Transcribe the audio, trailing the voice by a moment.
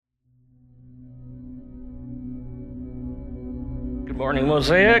Morning,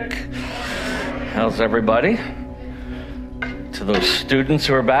 Mosaic. How's everybody? To those students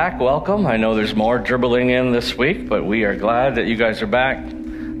who are back, welcome. I know there's more dribbling in this week, but we are glad that you guys are back.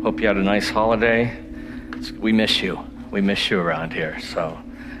 Hope you had a nice holiday. We miss you. We miss you around here. So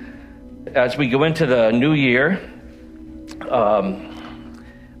as we go into the new year,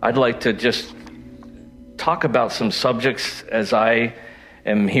 I'd like to just talk about some subjects as I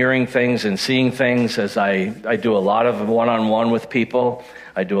am hearing things and seeing things, as I do a lot of one-on-one with people.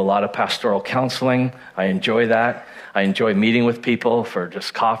 I do a lot of pastoral counseling. I enjoy that. I enjoy meeting with people for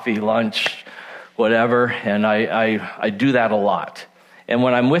just coffee, lunch, whatever, and I do that a lot. And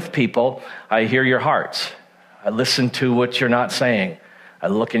when I'm with people, I hear your hearts. I listen to what you're not saying. I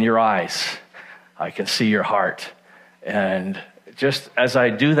look in your eyes. I can see your heart. And just as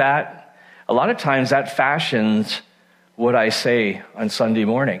I do that, a lot of times that fashions what I say on Sunday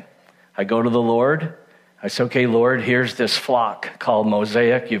morning. I go to the Lord. I say, okay, Lord, here's this flock called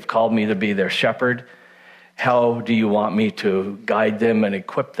Mosaic. You've called me to be their shepherd. How do you want me to guide them and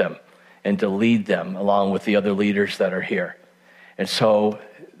equip them and to lead them along with the other leaders that are here? And so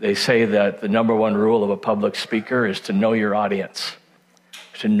they say that the number one rule of a public speaker is to know your audience,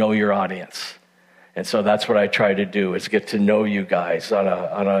 to know your audience. And so that's what I try to do, is get to know you guys on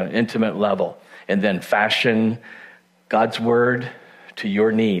an intimate level, and then fashion God's word to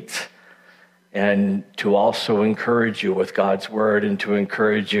your needs, and to also encourage you with God's word, and to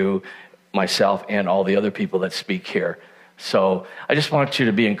encourage you, myself and all the other people that speak here. So I just want you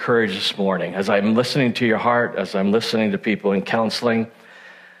to be encouraged this morning as I'm listening to your heart, as I'm listening to people in counseling.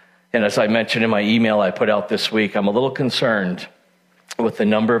 And as I mentioned in my email I put out this week, I'm a little concerned with the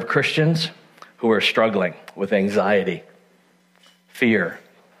number of Christians who are struggling with anxiety, fear,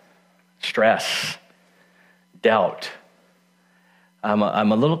 stress, doubt. I'm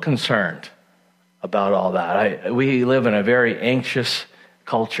a little concerned about all that. We live in a very anxious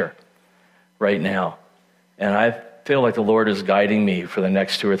culture right now, and I feel like the Lord is guiding me for the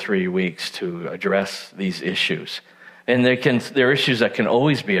next 2 or 3 weeks to address these issues. And they're issues that can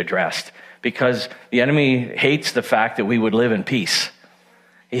always be addressed, because the enemy hates the fact that we would live in peace.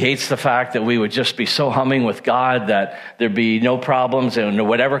 He hates the fact that we would just be so humming with God that there'd be no problems, and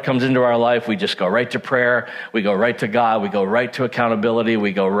whatever comes into our life, we just go right to prayer, we go right to God, we go right to accountability,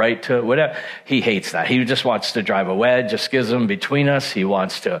 we go right to whatever. He hates that. He just wants to drive a wedge, a schism between us. He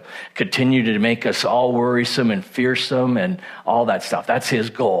wants to continue to make us all worrisome and fearsome and all that stuff. That's his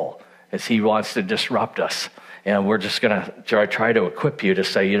goal, is he wants to disrupt us. And we're just going to try to equip you to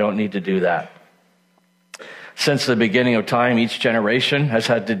say you don't need to do that. Since the beginning of time, each generation has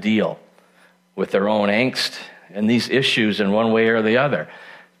had to deal with their own angst and these issues in one way or the other.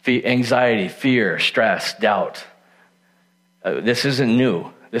 Anxiety, fear, stress, doubt. This isn't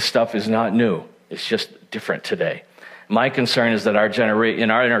new. This stuff is not new. It's just different today. My concern is that in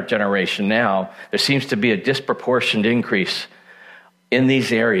our generation now, there seems to be a disproportionate increase in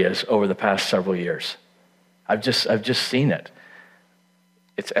these areas over the past several years. I've just seen it.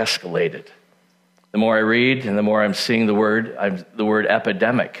 It's escalated. The more I read and the more I'm seeing the word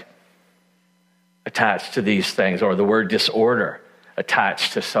epidemic attached to these things, or the word disorder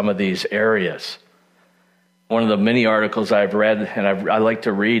attached to some of these areas. One of the many articles I've read, and I like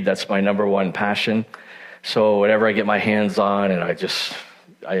to read, that's my number one passion. So whatever I get my hands on, and I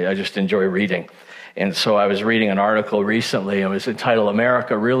just enjoy reading. And so I was reading an article recently, and it was entitled,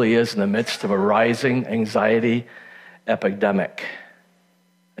 "America Really Is in the Midst of a Rising Anxiety Epidemic."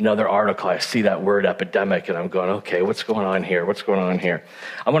 Another article, I see that word epidemic, and I'm going, okay, what's going on here? What's going on here?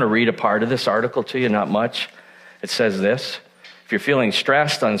 I want to read a part of this article to you, not much. It says this: if you're feeling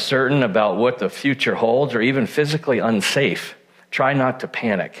stressed, uncertain about what the future holds, or even physically unsafe, try not to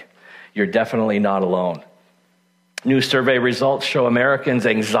panic. You're definitely not alone. New survey results show Americans'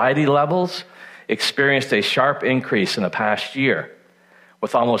 anxiety levels experienced a sharp increase in the past year,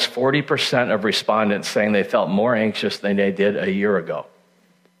 with almost 40% of respondents saying they felt more anxious than they did a year ago.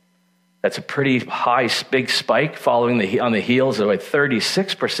 That's a pretty high, big spike following on the heels of a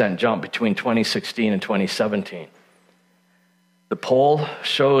 36% jump between 2016 and 2017. The poll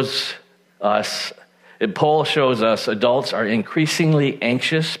shows us adults are increasingly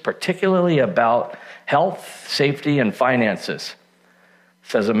anxious, particularly about health, safety, and finances,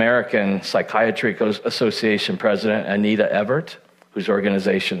 says American Psychiatry Association President Anita Everett, whose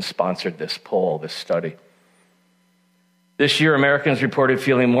organization sponsored this poll, this study. This year, Americans reported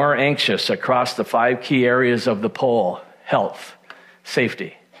feeling more anxious across the 5 key areas of the poll: health,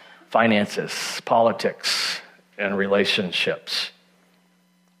 safety, finances, politics, and relationships.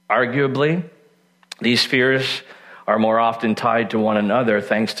 Arguably, these fears are more often tied to one another,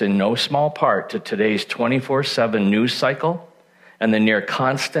 thanks to no small part to today's 24/7 news cycle and the near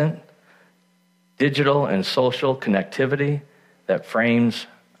constant digital and social connectivity that frames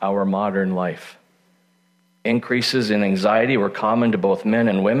our modern life. Increases in anxiety were common to both men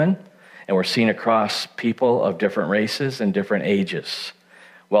and women, and were seen across people of different races and different ages.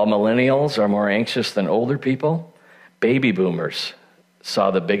 While millennials are more anxious than older people, baby boomers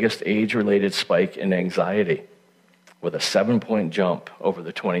saw the biggest age-related spike in anxiety, with a 7-point jump over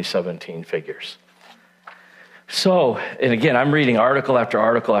the 2017 figures. So, and again, I'm reading article after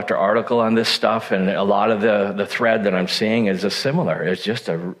article after article on this stuff, and a lot of the thread that I'm seeing is similar. It's just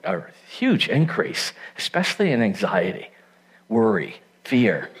a huge increase, especially in anxiety, worry,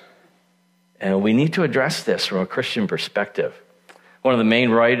 fear. And we need to address this from a Christian perspective. One of the main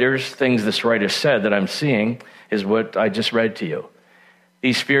things this writer said that I'm seeing is what I just read to you.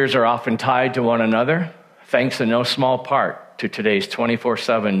 These fears are often tied to one another, thanks in no small part to today's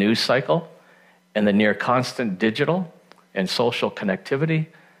 24/7 news cycle and the near constant digital and social connectivity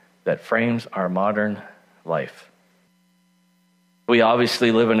that frames our modern life. We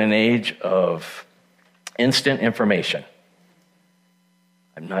obviously live in an age of instant information.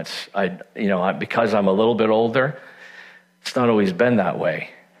 Because I'm a little bit older, it's not always been that way.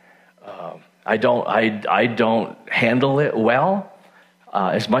 I don't handle it well.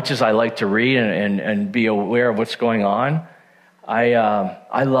 As much as I like to read and be aware of what's going on,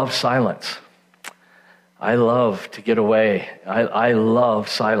 I love silence. I love to get away. I love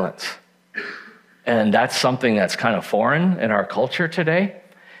silence. And that's something that's kind of foreign in our culture today.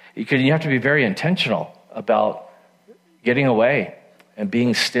 You have to be very intentional about getting away and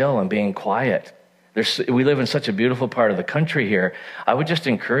being still and being quiet. We live in such a beautiful part of the country here. I would just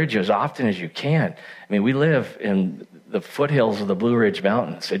encourage you as often as you can. I mean, we live in the foothills of the Blue Ridge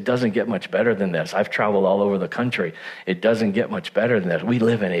Mountains. It doesn't get much better than this. I've traveled all over the country. It doesn't get much better than this. We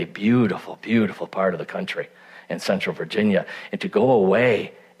live in a beautiful, beautiful part of the country in Central Virginia. And to go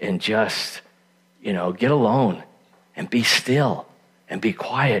away and just, get alone and be still and be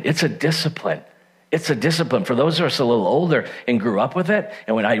quiet, it's a discipline. It's a discipline. For those of us a little older and grew up with it,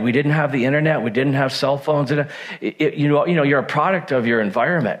 and we didn't have the internet, we didn't have cell phones, you're a product of your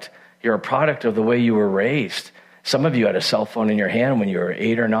environment. You're a product of the way you were raised. Some of you had a cell phone in your hand when you were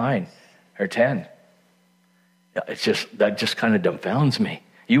 8 or 9 or 10. That just kind of dumbfounds me.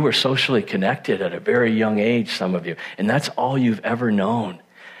 You were socially connected at a very young age, some of you, and that's all you've ever known.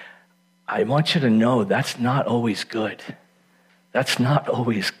 I want you to know that's not always good. That's not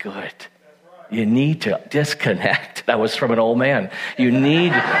always good. You need to disconnect. That was from an old man. You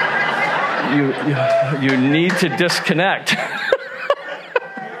need to disconnect.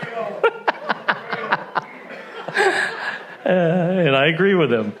 And I agree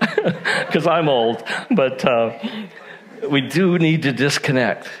with him because I'm old. But we do need to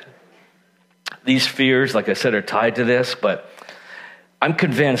disconnect. These fears, like I said, are tied to this. But I'm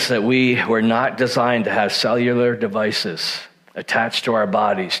convinced that we were not designed to have cellular devices attached to our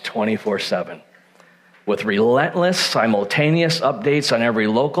bodies 24/7, with relentless, simultaneous updates on every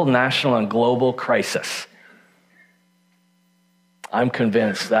local, national, and global crisis. I'm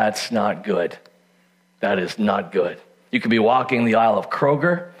convinced that's not good. That is not good. You could be walking the aisle of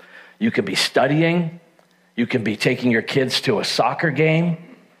Kroger. You could be studying. You could be taking your kids to a soccer game.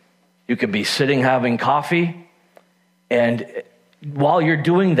 You could be sitting having coffee. And while you're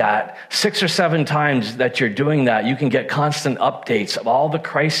doing that, 6 or 7 times that you're doing that, you can get constant updates of all the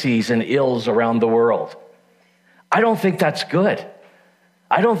crises and ills around the world. I don't think that's good.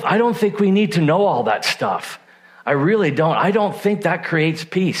 I don't think we need to know all that stuff. I really don't. I don't think that creates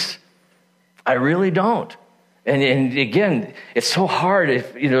peace. I really don't. And again, it's so hard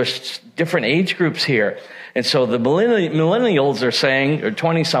if, there's different age groups here. And so the millennials are saying, or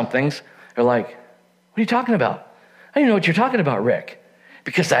 20-somethings, are like, what are you talking about? I don't know what you're talking about, Rick,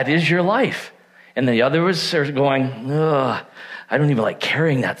 because that is your life. And the others are going, ugh, I don't even like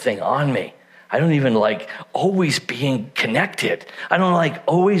carrying that thing on me. I don't even like always being connected. I don't like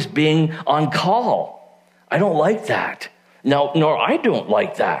always being on call. I don't like that. Nor I don't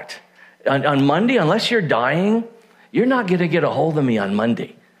like that. On Monday, unless you're dying, you're not going to get a hold of me on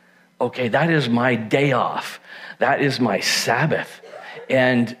Monday. Okay, that is my day off. That is my Sabbath.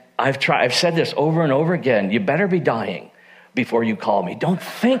 And I've said this over and over again. You better be dying before you call me. Don't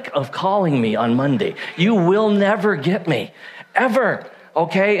think of calling me on Monday. You will never get me, ever.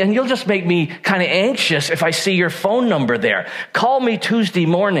 Okay, and you'll just make me kind of anxious if I see your phone number there. Call me Tuesday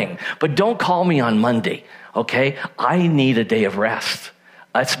morning, but don't call me on Monday. Okay, I need a day of rest.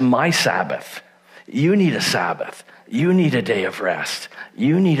 That's my Sabbath. You need a Sabbath. You need a day of rest.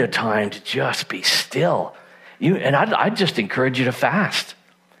 You need a time to just be still. I'd just encourage you to fast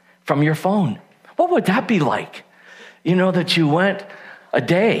from your phone. What would that be like? You know that you went a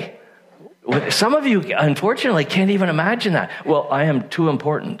day. Some of you, unfortunately, can't even imagine that. Well, I am too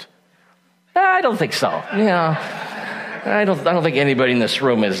important. I don't think so. I don't think anybody in this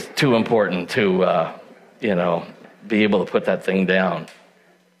room is too important to, be able to put that thing down.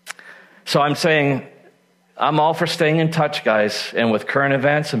 So I'm saying I'm all for staying in touch, guys. And with current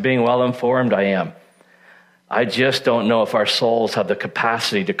events and being well informed, I am. I just don't know if our souls have the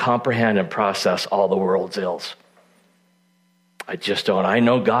capacity to comprehend and process all the world's ills. I just don't. I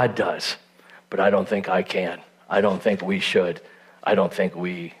know God does, but I don't think I can. I don't think we should. I don't think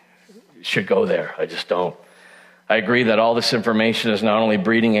we should go there. I just don't. I agree that all this information is not only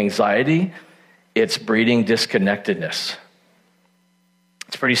breeding anxiety, it's breeding disconnectedness.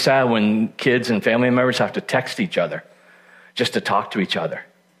 It's pretty sad when kids and family members have to text each other just to talk to each other.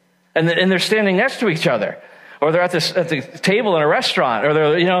 And they're standing next to each other, or they're at the table in a restaurant, or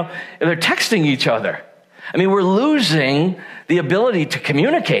they're texting each other. I mean, we're losing the ability to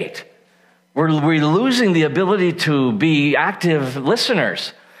communicate. We're losing the ability to be active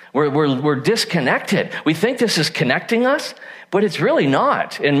listeners. We're disconnected. We think this is connecting us, but it's really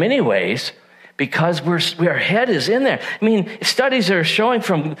not in many ways, because our head is in there. I mean, studies are showing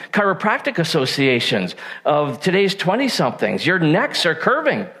from chiropractic associations of today's 20-somethings, your necks are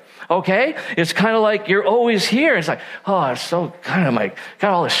curving. Okay? It's kind of like you're always here. It's like, oh, it's so kind of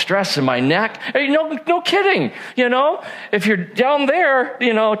got all this stress in my neck. Hey, no kidding. If you're down there,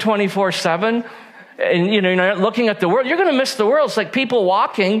 24/7, and you're not looking at the world, you're going to miss the world. It's like people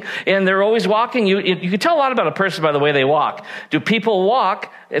walking, and they're always walking. You can tell a lot about a person by the way they walk. Do people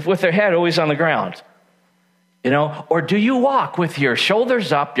walk with their head always on the ground? Or do you walk with your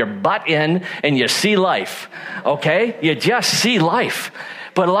shoulders up, your butt in, and you see life? Okay? You just see life.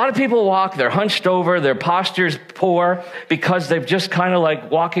 But a lot of people walk, they're hunched over, their posture's poor because they've just kind of like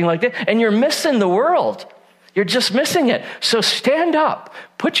walking like that. And you're missing the world. You're just missing it. So stand up,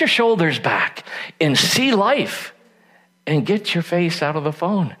 put your shoulders back, and see life. And get your face out of the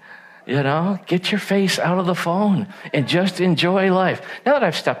phone. Get your face out of the phone and just enjoy life. Now that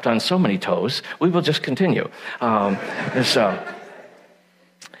I've stepped on so many toes, we will just continue.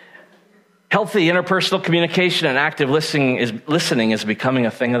 Healthy interpersonal communication and active listening is becoming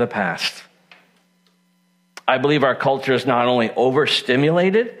a thing of the past. I believe our culture is not only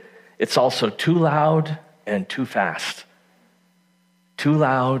overstimulated, it's also too loud and too fast. Too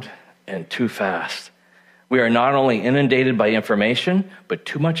loud and too fast. We are not only inundated by information, but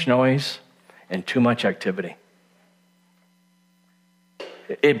too much noise and too much activity.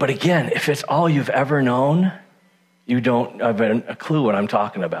 But again, if it's all you've ever known, you don't have a clue what I'm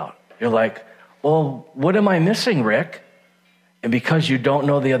talking about. You're like, well, what am I missing, Rick? And because you don't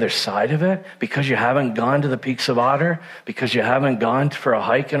know the other side of it, because you haven't gone to the Peaks of Otter, because you haven't gone for a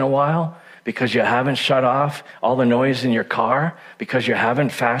hike in a while, because you haven't shut off all the noise in your car, because you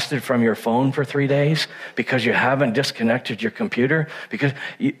haven't fasted from your phone for 3 days, because you haven't disconnected your computer, because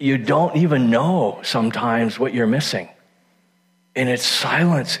you don't even know sometimes what you're missing. And its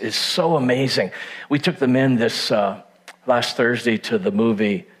silence is so amazing. We took the men this last Thursday to the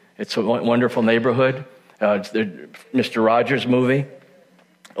movie It's a Wonderful Neighborhood. It's the Mr. Rogers movie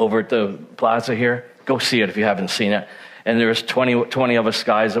over at the plaza here. Go see it if you haven't seen it. And there was 20 of us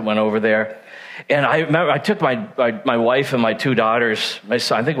guys that went over there. And I remember I took my wife and my two daughters. My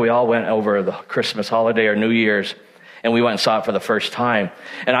son, I think we all went over the Christmas holiday or New Year's, and we went and saw it for the first time.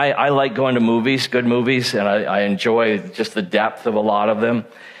 And I like going to movies, good movies, and I enjoy just the depth of a lot of them.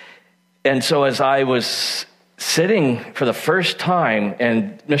 And so as I was sitting for the first time,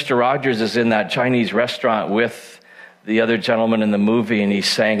 and Mr. Rogers is in that Chinese restaurant with the other gentleman in the movie, and he's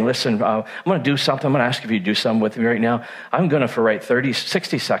saying, listen, I'm going to do something. I'm going to ask if you do something with me right now. I'm going to, for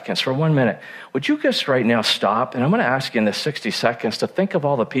 60 seconds, for 1 minute, would you just right now stop? And I'm going to ask you in this 60 seconds to think of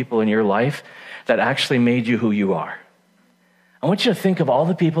all the people in your life that actually made you who you are. I want you to think of all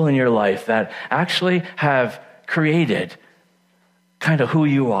the people in your life that actually have created kind of who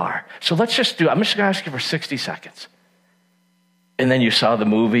you are. So I'm just going to ask you for 60 seconds. And then you saw the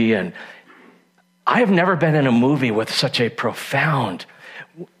movie, and I have never been in a movie with such a profound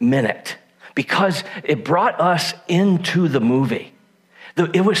minute because it brought us into the movie.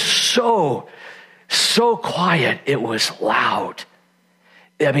 It was so quiet. It was loud.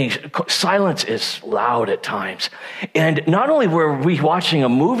 I mean, silence is loud at times. And not only were we watching a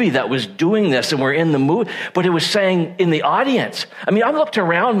movie that was doing this and we're in the mood, but it was saying in the audience, I mean, I looked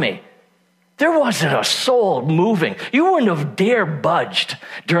around me. There wasn't a soul moving. You wouldn't have dare budged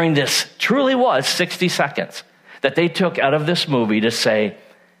during this, truly was 60 seconds that they took out of this movie to say,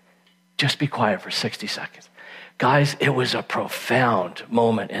 just be quiet for 60 seconds. Guys, it was a profound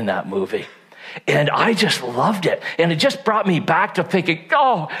moment in that movie. And I just loved it. And it just brought me back to thinking,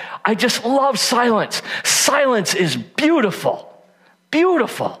 oh, I just love silence. Silence is beautiful,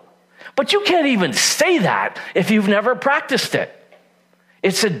 beautiful. But you can't even say that if you've never practiced it.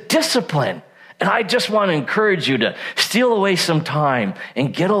 It's a discipline. And I just want to encourage you to steal away some time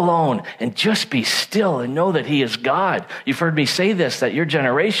and get alone and just be still and know that he is God. You've heard me say this, that your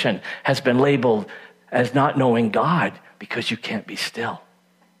generation has been labeled as not knowing God because you can't be still.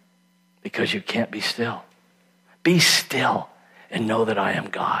 Because you can't be still. Be still and know that I am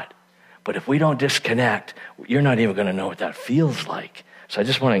God. But if we don't disconnect, you're not even going to know what that feels like. So I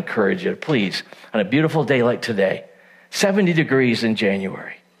just want to encourage you, please, on a beautiful day like today, 70 degrees in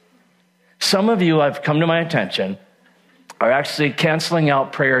January. Some of you, I've come to my attention, are actually canceling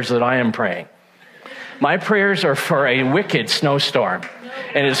out prayers that I am praying. My prayers are for a wicked snowstorm.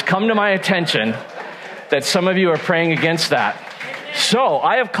 And it's come to my attention that some of you are praying against that. So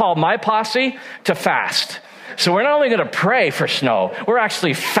I have called my posse to fast. So we're not only going to pray for snow, we're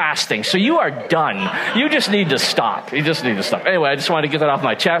actually fasting. So you are done. You just need to stop. You just need to stop. Anyway, I just wanted to get that off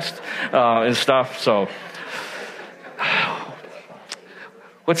my chest and stuff. So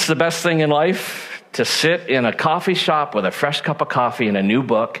what's the best thing in life? To sit in a coffee shop with a fresh cup of coffee and a new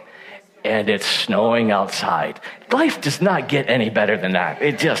book, and it's snowing outside. Life does not get any better than that.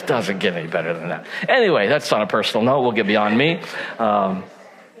 It just doesn't get any better than that. Anyway, that's on a personal note. We'll get beyond me.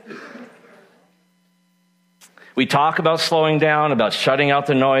 We talk about slowing down, about shutting out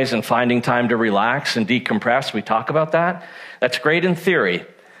the noise and finding time to relax and decompress. We talk about that. That's great in theory,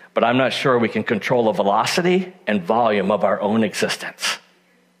 but I'm not sure we can control the velocity and volume of our own existence.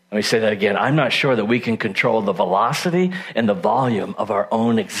 Let me say that again. I'm not sure that we can control the velocity and the volume of our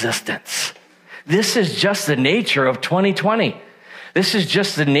own existence. This is just the nature of 2020. This is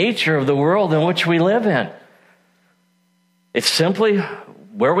just the nature of the world in which we live in. It's simply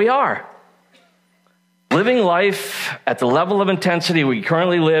where we are. Living life at the level of intensity we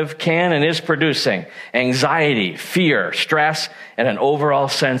currently live can and is producing anxiety, fear, stress, and an overall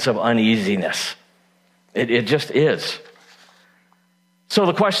sense of uneasiness. It just is. So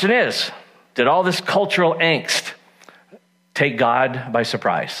the question is, did all this cultural angst take God by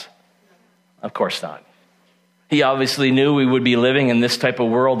surprise? Of course not. He obviously knew we would be living in this type of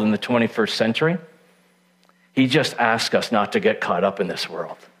world in the 21st century. He just asked us not to get caught up in this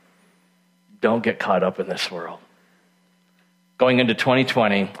world. Don't get caught up in this world. Going into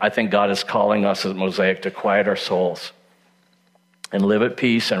 2020, I think God is calling us as Mosaic to quiet our souls and live at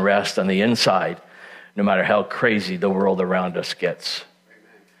peace and rest on the inside, no matter how crazy the world around us gets.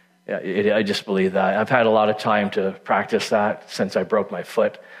 Yeah, I just believe that. I've had a lot of time to practice that since I broke my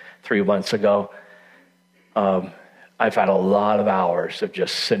foot 3 months ago. I've had a lot of hours of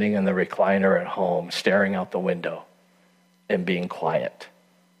just sitting in the recliner at home, staring out the window and being quiet.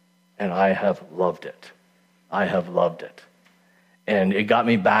 And I have loved it. I have loved it. And it got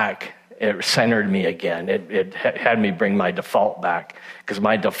me back. It centered me again. It had me bring my default back, because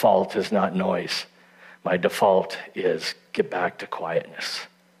my default is not noise. My default is get back to quietness.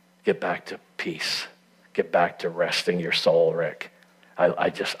 Get back to peace. Get back to resting your soul, Rick.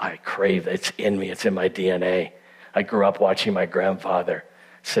 I crave it. It's in me. It's in my DNA. I grew up watching my grandfather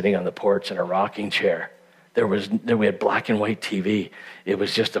sitting on the porch in a rocking chair. We had black and white TV. It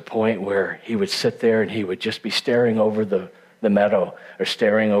was just a point where he would sit there and he would just be staring over the meadow or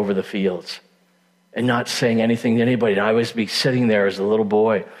staring over the fields and not saying anything to anybody. And I would be sitting there as a little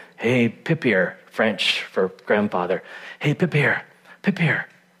boy. Hey, Pippier, French for grandfather. Hey, Pippier.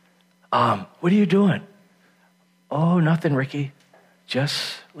 What are you doing? Oh, nothing, Ricky.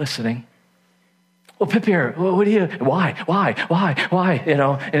 Just listening. Well, Pippier, what do you, why? You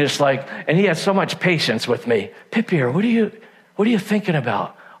know, and it's like, and he had so much patience with me. Pippier, what are you thinking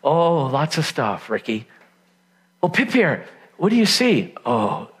about? Oh, lots of stuff, Ricky. Well, Pippier, what do you see?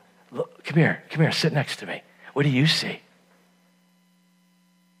 Oh, look, come here, sit next to me. What do you see?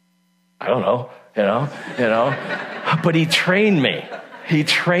 I don't know, you know, but he trained me.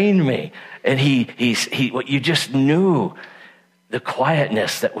 And you just knew the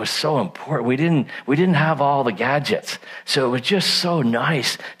quietness that was so important. We didn't have all the gadgets. So it was just so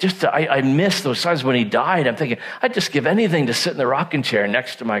nice. I miss those times when he died. I'm thinking, I'd just give anything to sit in the rocking chair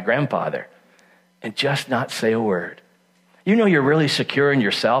next to my grandfather and just not say a word. You know you're really secure in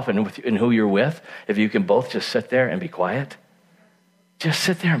yourself and in who you're with if you can both just sit there and be quiet. Just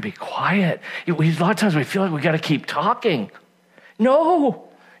sit there and be quiet. A lot of times we feel like we got to keep talking. No,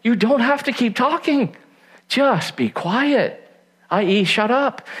 you don't have to keep talking. Just be quiet. i.e., shut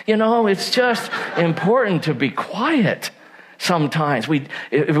up. You know, it's just important to be quiet sometimes.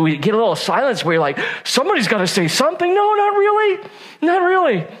 If we get a little silence where you're like, somebody's got to say something. No, not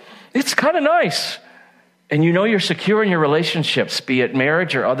really. It's kind of nice. And you know you're secure in your relationships, be it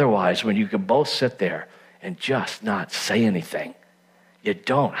marriage or otherwise, when you can both sit there and just not say anything. You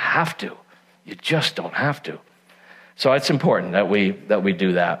don't have to. You just don't have to. So it's important that we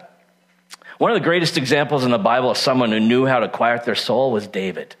do that. One of the greatest examples in the Bible of someone who knew how to quiet their soul was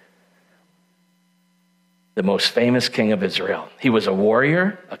David, the most famous king of Israel. He was a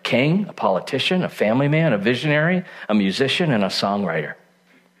warrior, a king, a politician, a family man, a visionary, a musician, and a songwriter.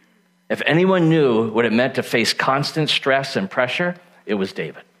 If anyone knew what it meant to face constant stress and pressure, it was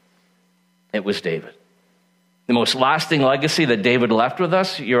David. It was David. The most lasting legacy that David left with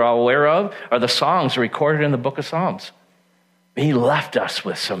us, you're all aware of, are the songs recorded in the book of Psalms. He left us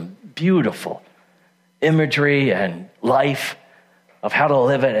with some beautiful imagery and life of how to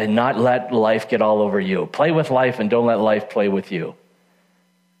live it and not let life get all over you. Play with life and don't let life play with you.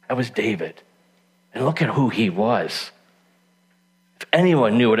 That was David. And look at who he was. If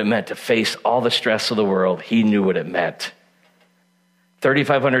anyone knew what it meant to face all the stress of the world, he knew what it meant.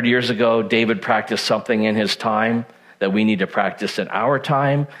 3,500 years ago, David practiced something in his time that we need to practice in our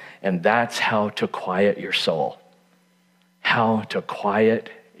time, and that's how to quiet your soul. How to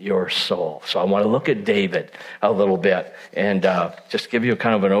quiet your soul. So I want to look at David a little bit and just give you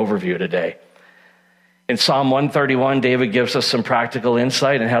kind of an overview today. In Psalm 131, David gives us some practical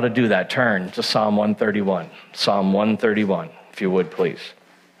insight on how to do that. Turn to Psalm 131. Psalm 131, if you would, please.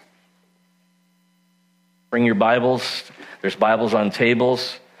 Bring your Bibles. There's Bibles on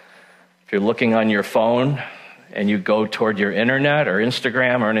tables. If you're looking on your phone and you go toward your internet or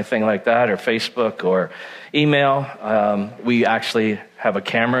Instagram or anything like that, or Facebook or email, we actually have a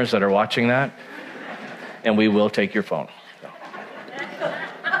cameras that are watching that, and we will take your phone.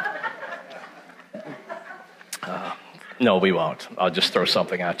 No, we won't. I'll just throw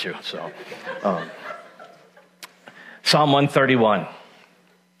something at you. So, Psalm 131,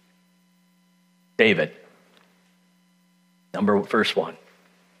 David. Verse 1.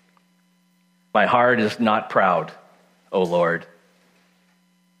 My heart is not proud, O Lord.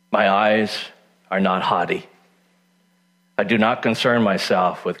 My eyes are not haughty. I do not concern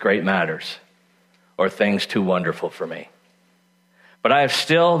myself with great matters or things too wonderful for me. But I have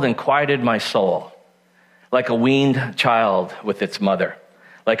stilled and quieted my soul like a weaned child with its mother.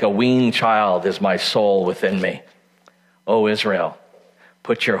 Like a weaned child is my soul within me. O Israel,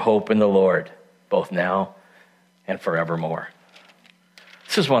 put your hope in the Lord, both now and forevermore.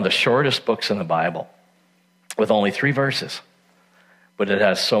 This is one of the shortest books in the Bible with only 3 verses, but it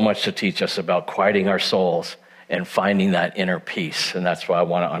has so much to teach us about quieting our souls and finding that inner peace, and that's why I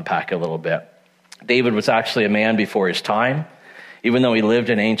want to unpack a little bit. David was actually a man before his time. Even though he lived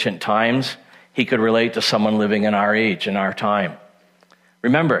in ancient times, he could relate to someone living in our age, in our time.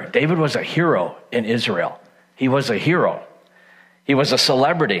 Remember, David was a hero in Israel. He was a hero. He was a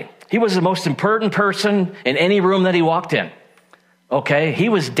celebrity. He was the most important person in any room that he walked in. Okay, he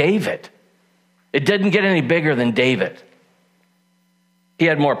was David. It didn't get any bigger than David. He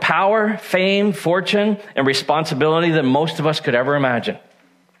had more power, fame, fortune, and responsibility than most of us could ever imagine.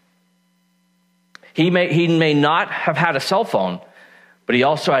 He may not have had a cell phone, but he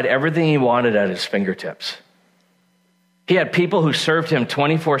also had everything he wanted at his fingertips. He had people who served him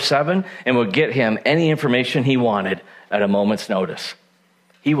 24/7 and would get him any information he wanted at a moment's notice.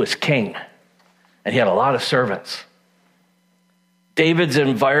 He was king, and he had a lot of servants. David's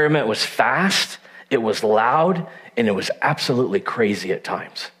environment was fast, it was loud, and it was absolutely crazy at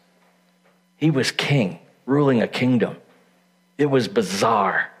times. He was king, ruling a kingdom. It was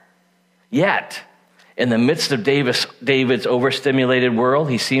bizarre. Yet, in the midst of David's overstimulated world,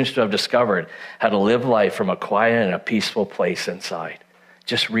 he seems to have discovered how to live life from a quiet and a peaceful place inside.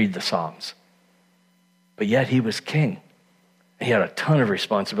 Just read the Psalms. But yet he was king. He had a ton of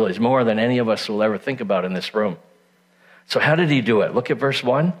responsibilities, more than any of us will ever think about in this room. So how did he do it? Look at verse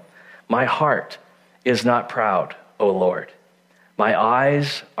 1. My heart is not proud, O Lord. My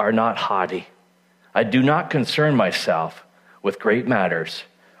eyes are not haughty. I do not concern myself with great matters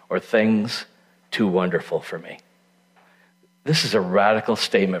or things too wonderful for me. This is a radical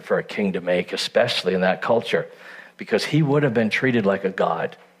statement for a king to make, especially in that culture, because he would have been treated like a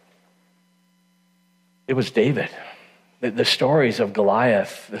god. It was David. The stories of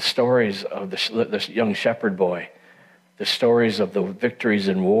Goliath, the stories of this young shepherd boy, the stories of the victories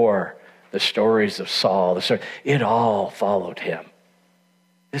in war, the stories of Saul, it all followed him.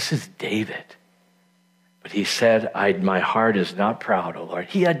 This is David. But he said, my heart is not proud, O Lord.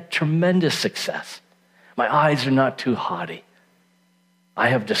 He had tremendous success. My eyes are not too haughty. I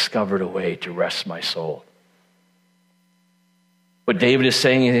have discovered a way to rest my soul. What David is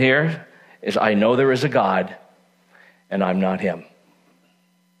saying here is, I know there is a God, and I'm not him.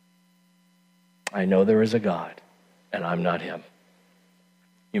 I know there is a God, and I'm not him.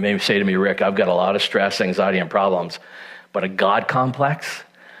 You may say to me, Rick, I've got a lot of stress, anxiety, and problems, but a God complex,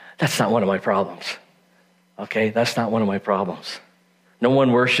 that's not one of my problems. Okay, that's not one of my problems. No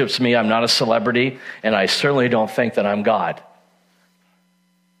one worships me, I'm not a celebrity, and I certainly don't think that I'm God.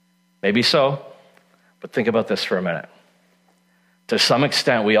 Maybe so, but think about this for a minute. To some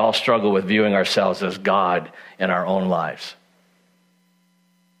extent, we all struggle with viewing ourselves as God in our own lives.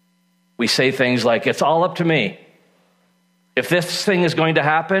 We say things like, it's all up to me. If this thing is going to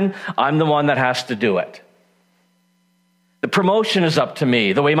happen, I'm the one that has to do it. The promotion is up to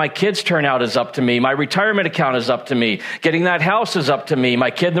me. The way my kids turn out is up to me. My retirement account is up to me. Getting that house is up to me.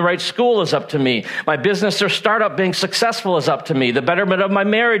 My kid in the right school is up to me. My business or startup being successful is up to me. The betterment of my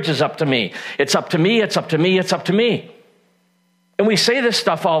marriage is up to me. It's up to me, it's up to me, it's up to me. And we say this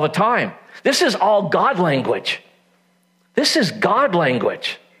stuff all the time. This is all God language. This is God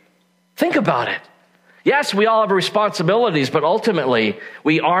language. Think about it. Yes, we all have responsibilities, but ultimately,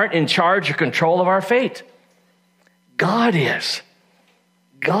 we aren't in charge or control of our fate. God is.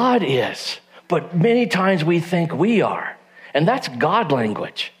 God is. But many times we think we are. And that's God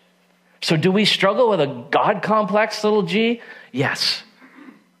language. So do we struggle with a God complex, little g? Yes.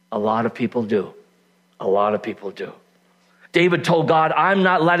 A lot of people do. A lot of people do. David told God, I'm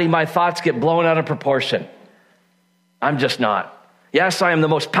not letting my thoughts get blown out of proportion. I'm just not. Yes, I am the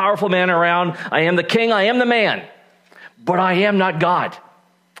most powerful man around. I am the king. I am the man. But I am not God.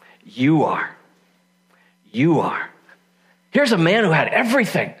 You are. You are. Here's a man who had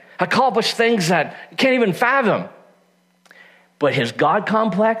everything, accomplished things that you can't even fathom. But his God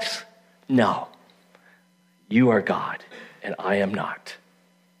complex? No. You are God, and I am not.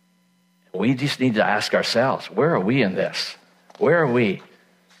 We just need to ask ourselves, where are we in this? Where are we?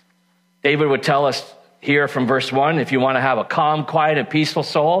 David would tell us here from verse 1, if you want to have a calm, quiet, and peaceful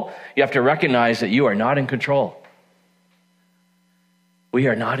soul, you have to recognize that you are not in control. We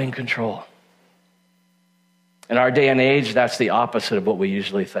are not in control. In our day and age, that's the opposite of what we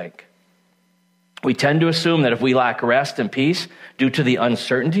usually think. We tend to assume that if we lack rest and peace due to the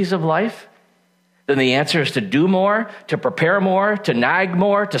uncertainties of life, then the answer is to do more, to prepare more, to nag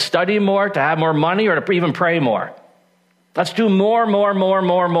more, to study more, to have more money, or to even pray more. Let's do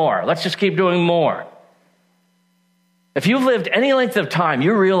more. Let's just keep doing more. If you've lived any length of time,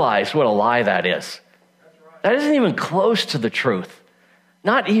 you realize what a lie that is. That isn't even close to the truth.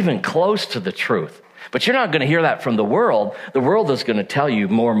 Not even close to the truth. But you're not going to hear that from the world. The world is going to tell you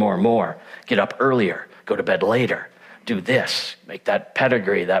more. Get up earlier, go to bed later, do this, make that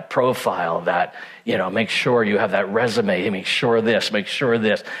pedigree, that profile, that, make sure you have that resume, make sure this, make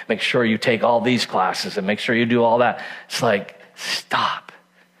sure you take all these classes and make sure you do all that. It's like, stop.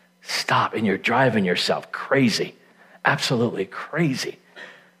 And you're driving yourself crazy, absolutely crazy.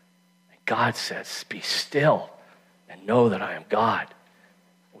 And God says, be still and know that I am God.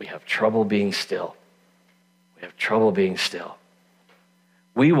 We have trouble being still. We have trouble being still.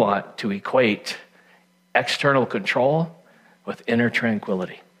 We want to equate external control with inner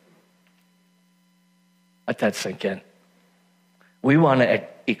tranquility. Let that sink in. We want to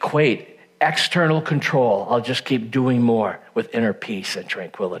equate external control, I'll just keep doing more, with inner peace and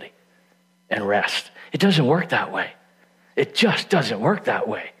tranquility and rest. It doesn't work that way. It just doesn't work that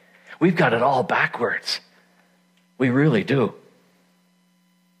way. We've got it all backwards. We really do.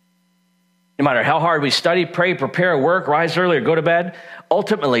 No matter how hard we study, pray, prepare, work, rise early, or go to bed,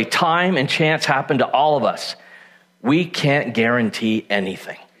 ultimately time and chance happen to all of us. We can't guarantee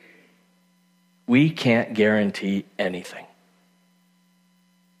anything. We can't guarantee anything.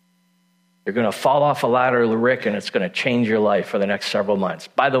 You're going to fall off a ladder, Rick, and it's going to change your life for the next several months.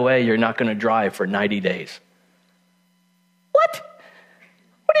 By the way, you're not going to drive for 90 days. What?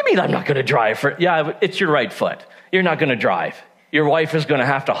 What do you mean I'm not going to drive for? Yeah, it's your right foot. You're not going to drive. Your wife is going to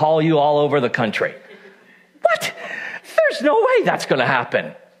have to haul you all over the country. What? There's no way that's going to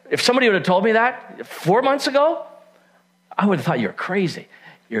happen. If somebody would have told me that 4 months ago, I would have thought you're crazy.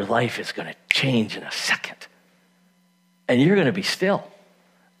 Your life is going to change in a second. And you're going to be still.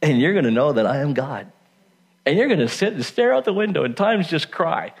 And you're going to know that I am God. And you're going to sit and stare out the window and times just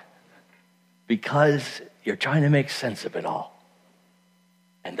cry. Because you're trying to make sense of it all.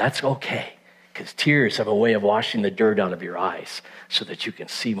 And that's okay. Because tears have a way of washing the dirt out of your eyes so that you can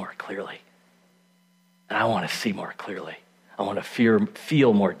see more clearly. And I want to see more clearly. I want to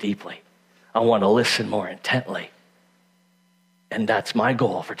feel more deeply. I want to listen more intently. And that's my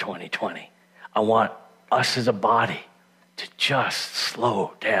goal for 2020. I want us as a body to just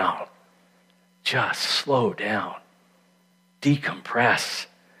slow down. Just slow down. Decompress.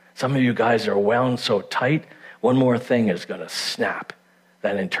 Some of you guys are wound so tight, one more thing is going to snap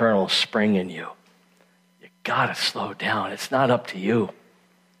that internal spring in you. got to slow down. It's not up to you.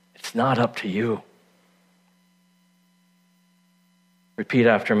 It's not up to you. Repeat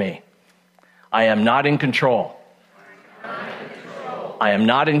after me. I am not in control. I am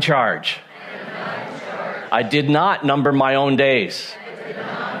not in charge. I did not number my own days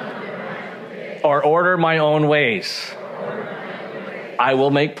or order my own ways. I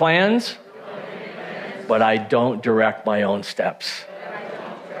will make plans, but I don't direct my own steps.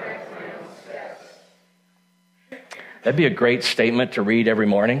 That'd be a great statement to read every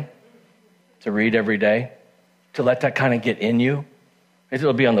morning, to read every day, to let that kind of get in you.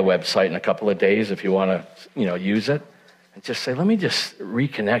 It'll be on the website in a couple of days if you want to, use it. And just say, let me just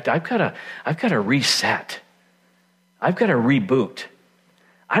reconnect. I've got to reset. I've got to reboot.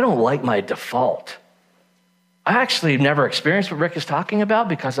 I don't like my default. I actually never experienced what Rick is talking about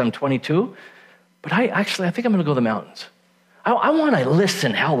because I'm 22. But I think I'm going to go to the mountains. I want to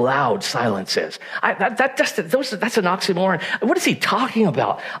listen how loud silence is. That's an oxymoron. What is he talking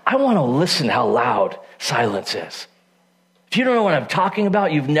about? I want to listen how loud silence is. If you don't know what I'm talking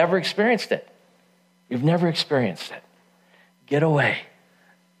about, you've never experienced it. You've never experienced it. Get away.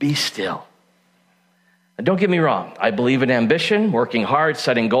 Be still. And don't get me wrong. I believe in ambition, working hard,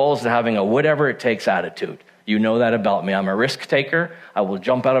 setting goals, and having a whatever it takes attitude. You know that about me. I'm a risk taker. I will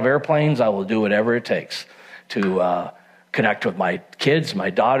jump out of airplanes. I will do whatever it takes to connect with my kids, my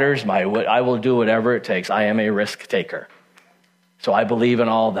daughters. I will do whatever it takes. I am a risk taker. So I believe in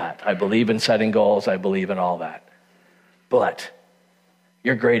all that. I believe in setting goals. I believe in all that. But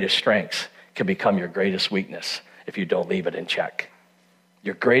your greatest strengths can become your greatest weakness if you don't leave it in check.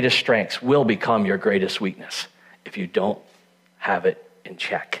 Your greatest strengths will become your greatest weakness if you don't have it in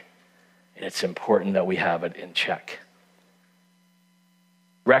check. And it's important that we have it in check.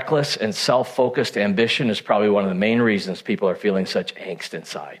 Reckless and self-focused ambition is probably one of the main reasons people are feeling such angst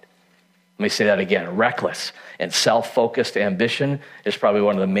inside. Let me say that again. Reckless and self-focused ambition is probably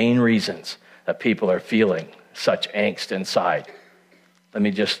one of the main reasons that people are feeling such angst inside. Let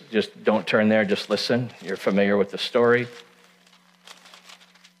me just don't turn there, just listen. You're familiar with the story.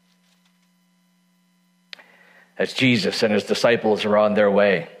 As Jesus and his disciples are on their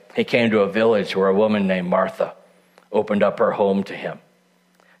way, he came to a village where a woman named Martha opened up her home to him.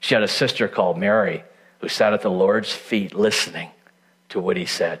 She had a sister called Mary who sat at the Lord's feet listening to what he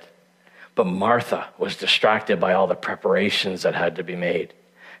said. But Martha was distracted by all the preparations that had to be made.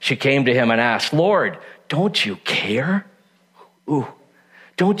 She came to him and asked, "Lord, don't you care?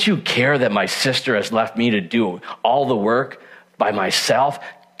 Don't you care that my sister has left me to do all the work by myself?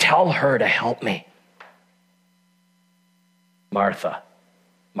 Tell her to help me." "Martha,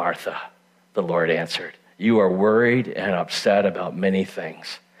 Martha," the Lord answered, "you are worried and upset about many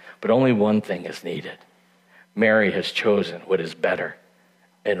things, but only one thing is needed. Mary has chosen what is better,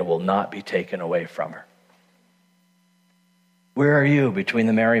 and it will not be taken away from her." Where are you between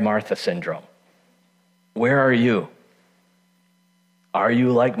the Mary-Martha syndrome? Where are you? Are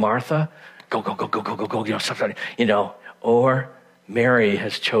you like Martha? Go, stuff, or Mary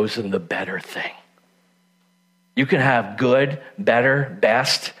has chosen the better thing. You can have good, better,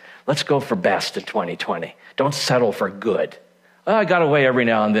 best. Let's go for best in 2020. Don't settle for good. "Oh, I got away every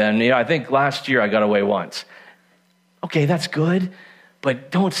now and then. I think last year I got away once." Okay, that's good,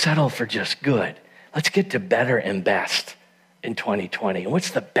 but don't settle for just good. Let's get to better and best in 2020. And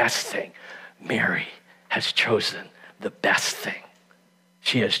what's the best thing? Mary has chosen the best thing.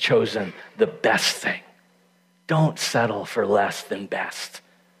 She has chosen the best thing. Don't settle for less than best.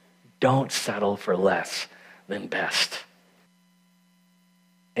 Don't settle for less than best.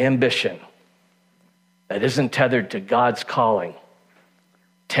 Ambition that isn't tethered to God's calling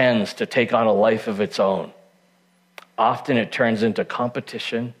tends to take on a life of its own. Often it turns into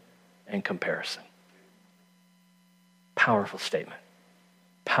competition and comparison. Powerful statement.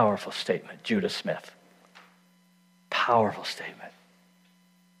 Powerful statement. Judah Smith. Powerful statement.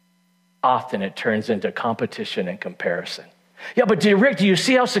 Often it turns into competition and comparison. Yeah, but Rick, do you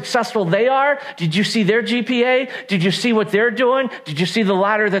see how successful they are? Did you see their GPA? Did you see what they're doing? Did you see the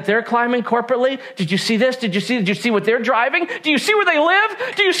ladder that they're climbing corporately? Did you see this? Did you see what they're driving? Do you see where they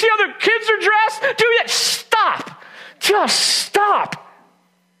live? Do you see how their kids are dressed? Stop. Just stop.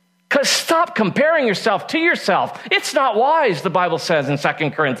 Because stop comparing yourself to yourself. It's not wise, the Bible says in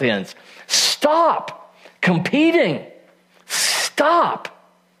 2 Corinthians. Stop competing. Stop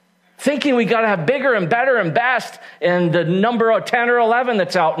thinking we got to have bigger and better and best and the number 10 or 11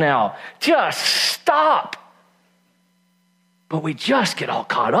 that's out now. Just stop. But we just get all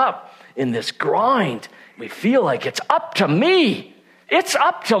caught up in this grind. We feel like it's up to me. It's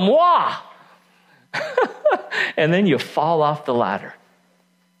up to moi. And then you fall off the ladder.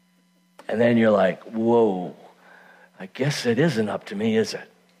 And then you're like, whoa, I guess it isn't up to me, is it?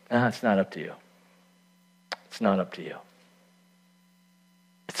 No, it's not up to you. It's not up to you.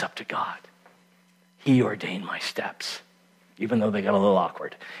 It's up to God. He ordained my steps, even though they got a little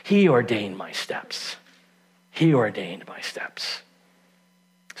awkward. He ordained my steps. He ordained my steps.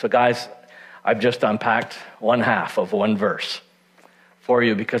 So guys, I've just unpacked one half of one verse for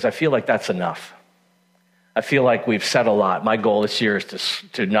you because I feel like that's enough. I feel like we've said a lot. My goal this year is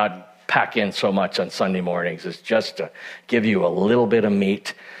to not pack in so much on Sunday mornings. It's just to give you a little bit of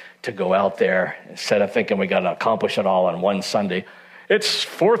meat to go out there instead of thinking we got to accomplish it all on one Sunday. It's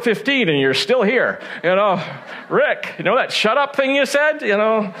 4:15 and you're still here. Rick, that shut up thing you said?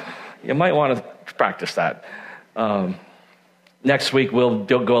 You might want to practice that. Next week, we'll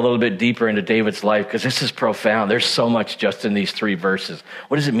go a little bit deeper into David's life because this is profound. There's so much just in these 3 verses.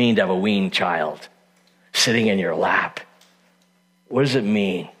 What does it mean to have a weaned child sitting in your lap? What does it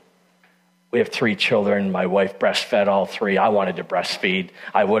mean? We have 3 children. My wife breastfed all 3. I wanted to breastfeed.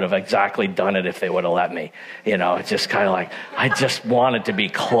 I would have exactly done it if they would have let me. It's just kind of like, I just wanted to be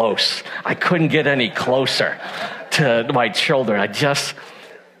close. I couldn't get any closer to my children.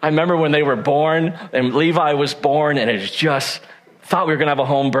 I remember when they were born and Levi was born and it just thought we were going to have a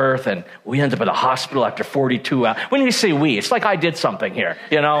home birth and we ended up at a hospital after 42 hours. When you say we, it's like I did something here,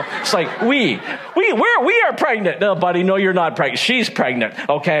 It's like we are pregnant. No, buddy, no, you're not pregnant. She's pregnant,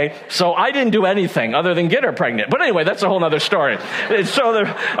 okay? So I didn't do anything other than get her pregnant. But anyway, that's a whole other story. So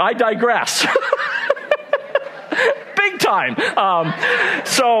I digress. Big time.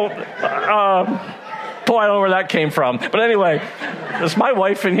 Boy, I don't know where that came from. But anyway, is my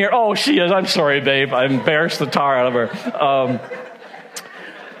wife in here? Oh, she is. I'm sorry, babe. I embarrassed the tar out of her.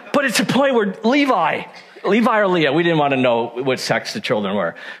 But it's a point where Levi or Leah, we didn't want to know what sex the children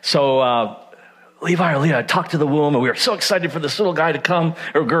were. So Levi or Leah talked to the womb, and we were so excited for this little guy to come,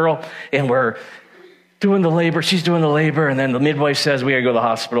 or girl, and we're doing the labor. She's doing the labor, and then the midwife says, we got to go to the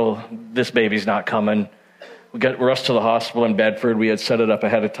hospital. This baby's not coming. We got rushed to the hospital in Bedford. We had set it up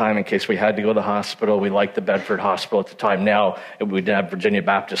ahead of time in case we had to go to the hospital. We liked the Bedford hospital at the time. Now we didn't have Virginia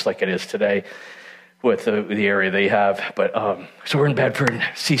Baptist like it is today with the area they have. But so we're in Bedford,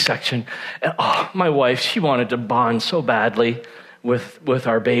 C-section. And my wife, she wanted to bond so badly with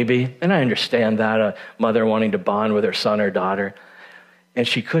our baby. And I understand that, a mother wanting to bond with her son or daughter. And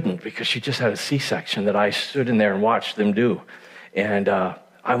she couldn't because she just had a C-section that I stood in there and watched them do. And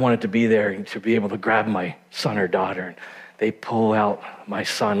I wanted to be there to be able to grab my son or daughter. And they pull out my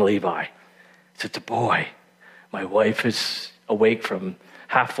son, Levi. It's a boy. My wife is awake from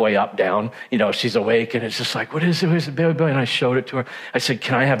halfway up, down. She's awake, and it's just like, what is it? Where's the baby? And I showed it to her. I said,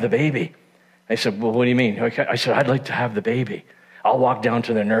 can I have the baby? I said, well, what do you mean? I said, I'd like to have the baby. I'll walk down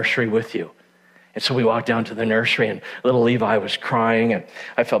to the nursery with you. And so we walked down to the nursery, and little Levi was crying, and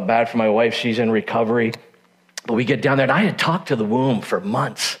I felt bad for my wife. She's in recovery. But we get down there, and I had talked to the womb for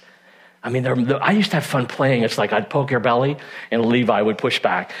months. I mean, I used to have fun playing. It's like I'd poke her belly, and Levi would push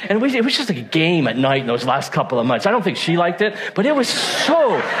back. And it was just like a game at night in those last couple of months. I don't think she liked it, but it was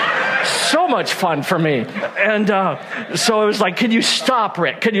so much fun for me. And so it was like, can you stop,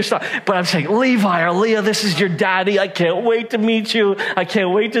 Rick? Can you stop? But I'm saying, Levi or Leah, this is your daddy. I can't wait to meet you. I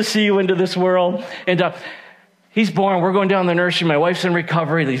can't wait to see you into this world. And he's born. We're going down the nursery. My wife's in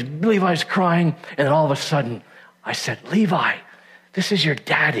recovery. Levi's crying. And then all of a sudden, I said, Levi, this is your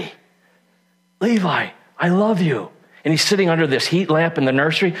daddy. Levi, I love you. And he's sitting under this heat lamp in the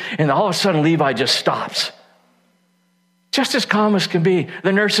nursery, and all of a sudden Levi just stops. Just as calm as can be.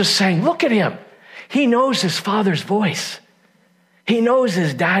 The nurse is saying, look at him. He knows his father's voice. He knows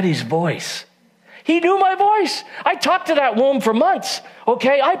his daddy's voice. He knew my voice. I talked to that womb for months,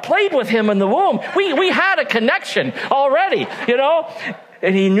 okay? I played with him in the womb. We had a connection already,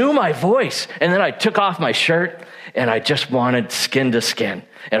 And he knew my voice. And then I took off my shirt, and I just wanted skin to skin.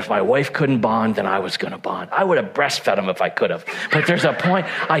 And if my wife couldn't bond, then I was going to bond. I would have breastfed him if I could have. But there's a point,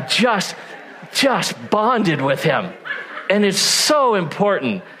 I just bonded with him. And it's so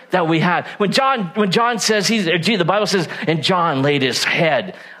important that we had. When John says, the Bible says, and John laid his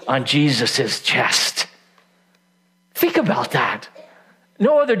head on Jesus' chest. Think about that.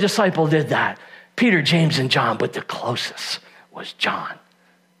 No other disciple did that. Peter, James, and John, but the closest was John.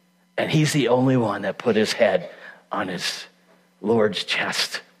 And he's the only one that put his head on his Lord's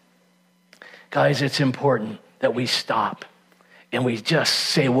chest. Guys, it's important that we stop and we just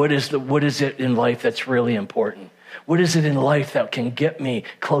say, what is it in life that's really important? What is it in life that can get me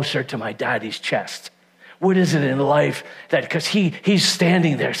closer to my daddy's chest? What is it in life that, because he's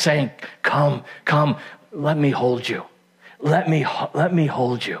standing there saying, come, let me hold you. Let me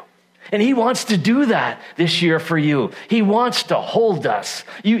hold you. And he wants to do that this year for you. He wants to hold us.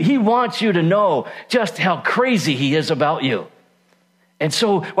 He wants you to know just how crazy he is about you. And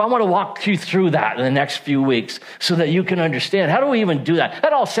so I want to walk you through that in the next few weeks so that you can understand, how do we even do that?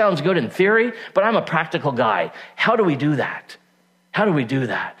 That all sounds good in theory, but I'm a practical guy. How do we do that? How do we do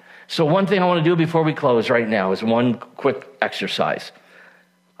that? So one thing I want to do before we close right now is one quick exercise.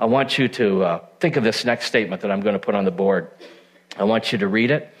 I want you to think of this next statement that I'm going to put on the board. I want you to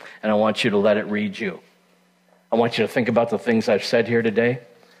read it, and I want you to let it read you. I want you to think about the things I've said here today,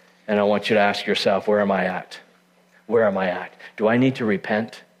 and I want you to ask yourself, where am I at? Where am I at? Do I need to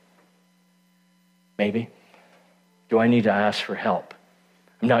repent? Maybe. Do I need to ask for help?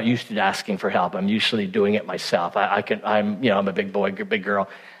 I'm not used to asking for help. I'm usually doing it myself. I'm a big boy, big girl.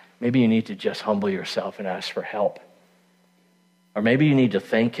 Maybe you need to just humble yourself and ask for help. Or maybe you need to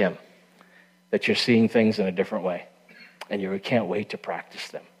thank him that you're seeing things in a different way and you can't wait to practice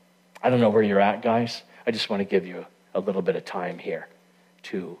them. I don't know where you're at, guys. I just want to give you a little bit of time here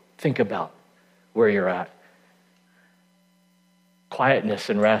to think about where you're at. Quietness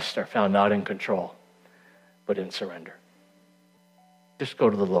and rest are found not in control, but in surrender. Just go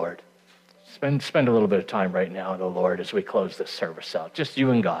to the Lord. Spend a little bit of time right now in the Lord as we close this service out. Just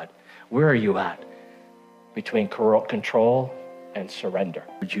you and God. Where are you at between control and surrender?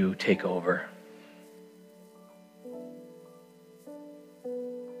 Would you take over?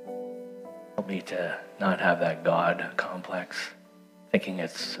 Help me to not have that God complex, thinking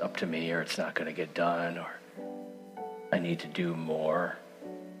it's up to me or it's not going to get done or I need to do more.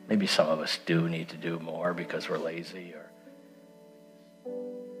 Maybe some of us do need to do more because we're lazy or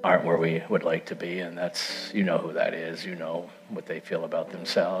aren't where we would like to be, and that's, you know who that is, you know what they feel about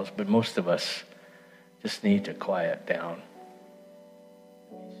themselves, but most of us just need to quiet down.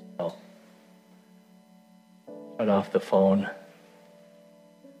 Shut off the phone,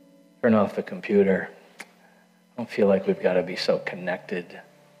 turn off the computer. I don't feel like we've got to be so connected.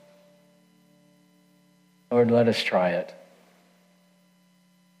 Lord, let us try it.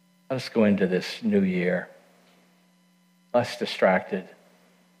 Let us go into this new year less distracted,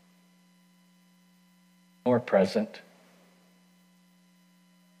 more present.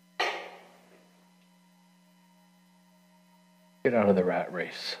 Get out of the rat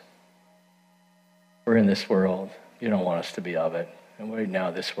race. We're in this world. You don't want us to be of it. And right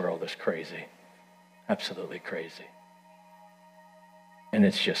now, this world is crazy. Absolutely crazy. And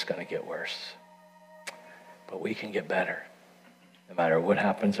it's just going to get worse. But we can get better. No matter what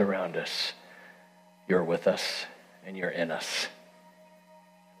happens around us, you're with us and you're in us.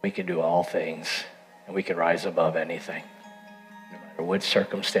 We can do all things and we can rise above anything. No matter what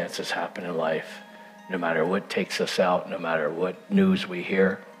circumstances happen in life, no matter what takes us out, no matter what news we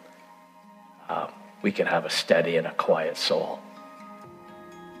hear, we can have a steady and a quiet soul.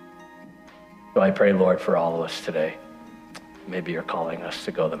 So I pray, Lord, for all of us today. Maybe you're calling us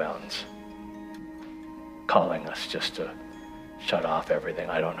to go to the mountains. Calling us just to shut off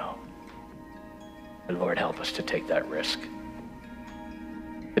everything. I don't know. But Lord, help us to take that risk.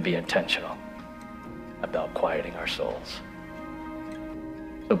 To be intentional about quieting our souls.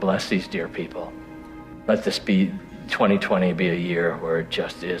 So bless these dear people. Let this be 2020 be a year where it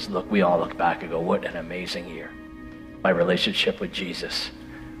just is. Look, we all look back and go, what an amazing year. My relationship with Jesus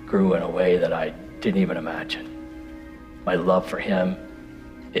grew in a way that I didn't even imagine. My love for him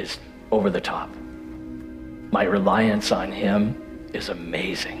is over the top. My reliance on him is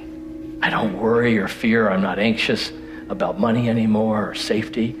amazing. I don't worry or fear. I'm not anxious about money anymore or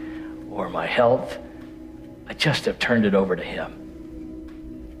safety or my health. I just have turned it over to him.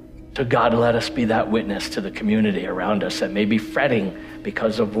 So God, let us be that witness to the community around us that may be fretting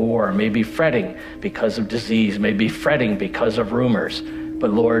because of war, may be fretting because of disease, may be fretting because of rumors.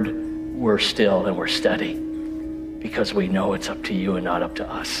 But Lord, we're still and we're steady because we know it's up to you and not up to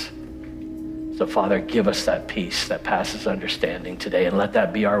us. So Father, give us that peace that passes understanding today and let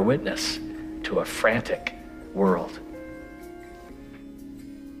that be our witness to a frantic world.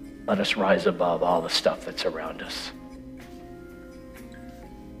 Let us rise above all the stuff that's around us.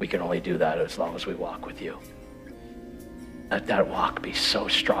 We can only do that as long as we walk with you. Let that walk be so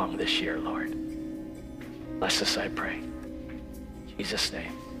strong this year, Lord. Bless us, I pray. In Jesus'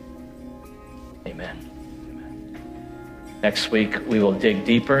 name, amen. Next week, we will dig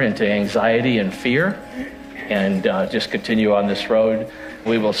deeper into anxiety and fear and just continue on this road.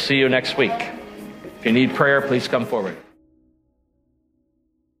 We will see you next week. If you need prayer, please come forward.